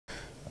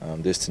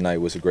This tonight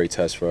was a great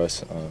test for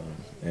us,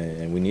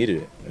 and we needed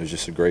it. It was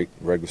just a great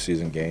regular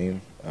season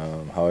game,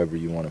 however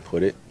you want to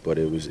put it. But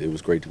it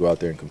was great to go out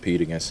there and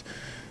compete against,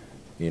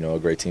 a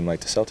great team like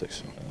the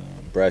Celtics.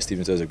 Brad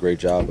Stevens does a great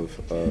job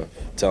of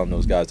telling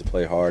those guys to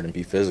play hard and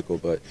be physical,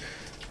 but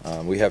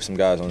we have some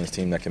guys on this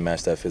team that can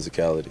match that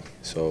physicality.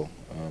 So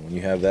when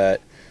you have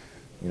that,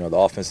 the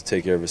offense will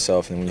take care of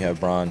itself, and when you have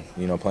Bron,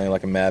 playing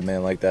like a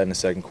madman like that in the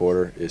second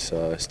quarter, it's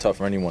tough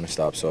for anyone to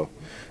stop. So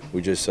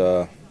we just,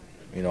 all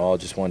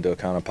just wanted to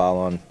kind of pile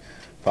on,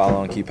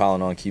 keep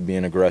piling on, keep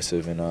being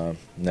aggressive, and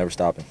never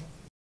stopping.